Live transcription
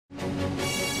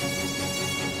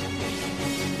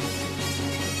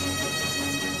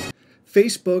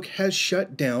Facebook has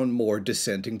shut down more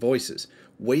dissenting voices.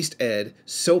 Waste Ed,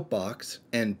 Soapbox,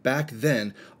 and Back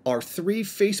Then are three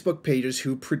Facebook pages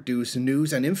who produce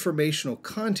news and informational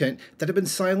content that have been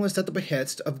silenced at the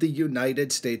behest of the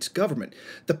United States government.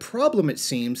 The problem, it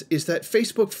seems, is that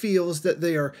Facebook feels that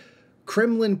they are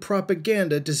Kremlin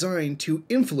propaganda designed to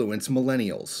influence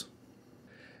millennials.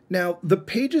 Now, the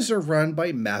pages are run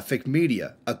by Mafic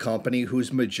Media, a company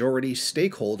whose majority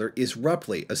stakeholder is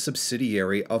Ruptly, a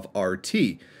subsidiary of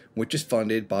RT, which is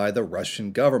funded by the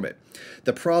Russian government.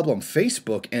 The problem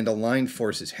Facebook and aligned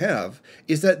forces have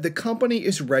is that the company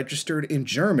is registered in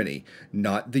Germany,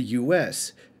 not the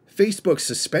US. Facebook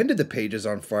suspended the pages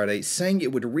on Friday, saying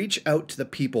it would reach out to the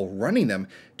people running them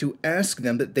to ask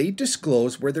them that they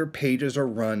disclose where their pages are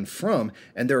run from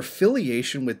and their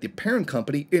affiliation with the parent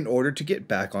company in order to get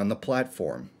back on the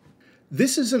platform.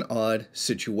 This is an odd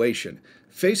situation.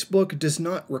 Facebook does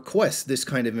not request this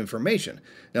kind of information.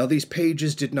 Now, these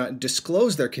pages did not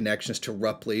disclose their connections to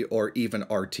Ruptly or even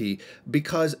RT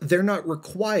because they're not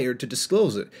required to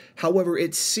disclose it. However,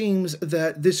 it seems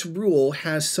that this rule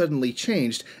has suddenly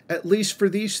changed, at least for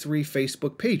these three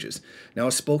Facebook pages. Now,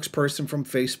 a spokesperson from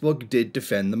Facebook did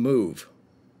defend the move.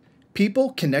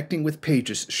 People connecting with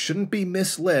pages shouldn't be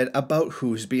misled about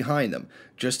who's behind them.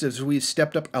 Just as we've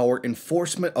stepped up our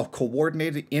enforcement of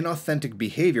coordinated inauthentic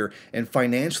behavior and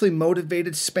financially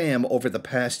motivated spam over the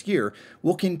past year,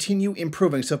 we'll continue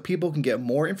improving so people can get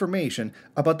more information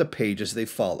about the pages they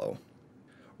follow.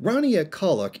 Rania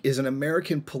Khalek is an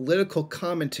American political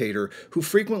commentator who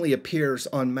frequently appears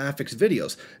on Mafic's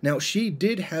videos. Now, she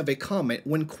did have a comment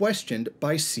when questioned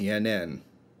by CNN.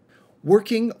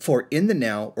 Working for In the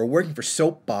Now or working for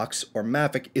Soapbox or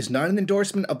Mafic is not an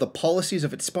endorsement of the policies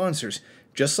of its sponsors,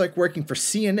 just like working for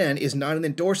CNN is not an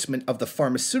endorsement of the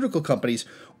pharmaceutical companies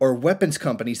or weapons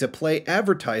companies that play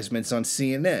advertisements on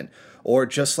CNN, or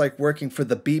just like working for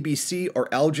the BBC or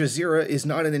Al Jazeera is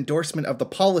not an endorsement of the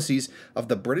policies of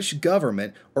the British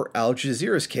government or Al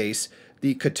Jazeera's case,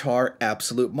 the Qatar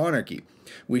absolute monarchy.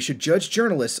 We should judge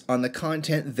journalists on the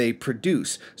content they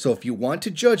produce. So if you want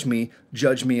to judge me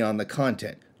on the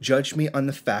content. Judge me on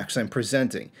the facts I'm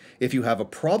presenting. If you have a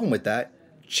problem with that,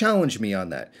 challenge me on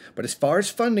that. But as far as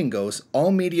funding goes,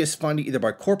 all media is funded either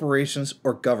by corporations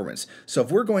or governments. So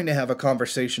if we're going to have a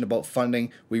conversation about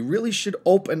funding, we really should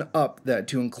open up that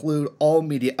to include all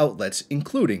media outlets,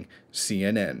 including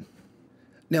CNN.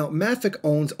 Now, Mafic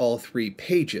owns all three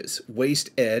pages. Waste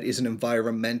Ed is an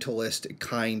environmentalist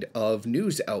kind of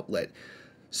news outlet.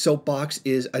 Soapbox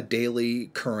is a daily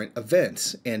current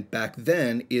events, and Back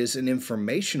Then is an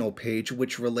informational page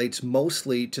which relates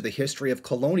mostly to the history of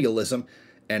colonialism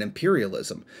and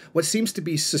imperialism. What seems to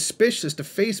be suspicious to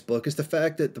Facebook is the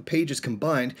fact that the pages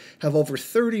combined have over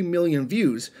 30 million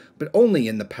views, but only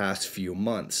in the past few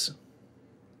months.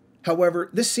 However,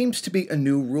 this seems to be a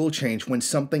new rule change when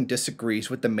something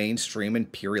disagrees with the mainstream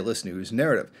imperialist news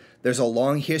narrative. There's a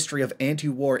long history of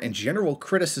anti-war and general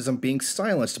criticism being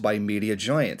silenced by media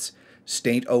giants.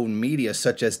 State-owned media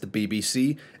such as the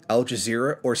BBC, Al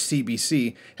Jazeera, or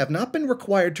CBC have not been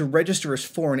required to register as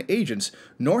foreign agents,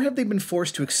 nor have they been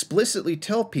forced to explicitly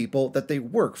tell people that they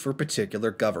work for particular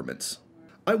governments.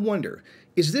 I wonder,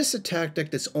 is this a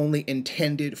tactic that's only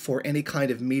intended for any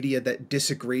kind of media that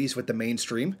disagrees with the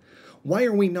mainstream? Why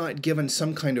are we not given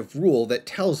some kind of rule that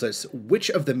tells us which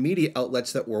of the media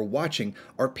outlets that we're watching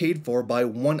are paid for by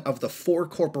one of the four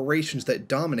corporations that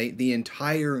dominate the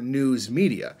entire news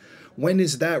media? When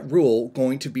is that rule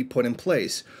going to be put in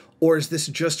place? Or is this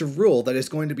just a rule that is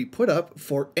going to be put up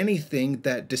for anything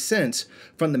that dissents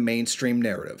from the mainstream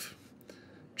narrative?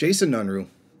 Jason Unruhe,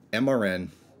 MRN,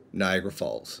 Niagara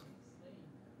Falls.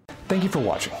 Thank you for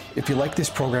watching. If you like this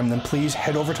program, then please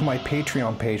head over to my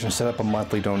Patreon page and set up a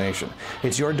monthly donation.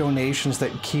 It's your donations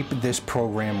that keep this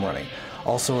program running.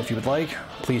 Also, if you would like,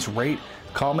 please rate,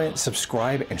 comment,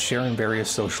 subscribe, and share in various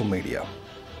social media.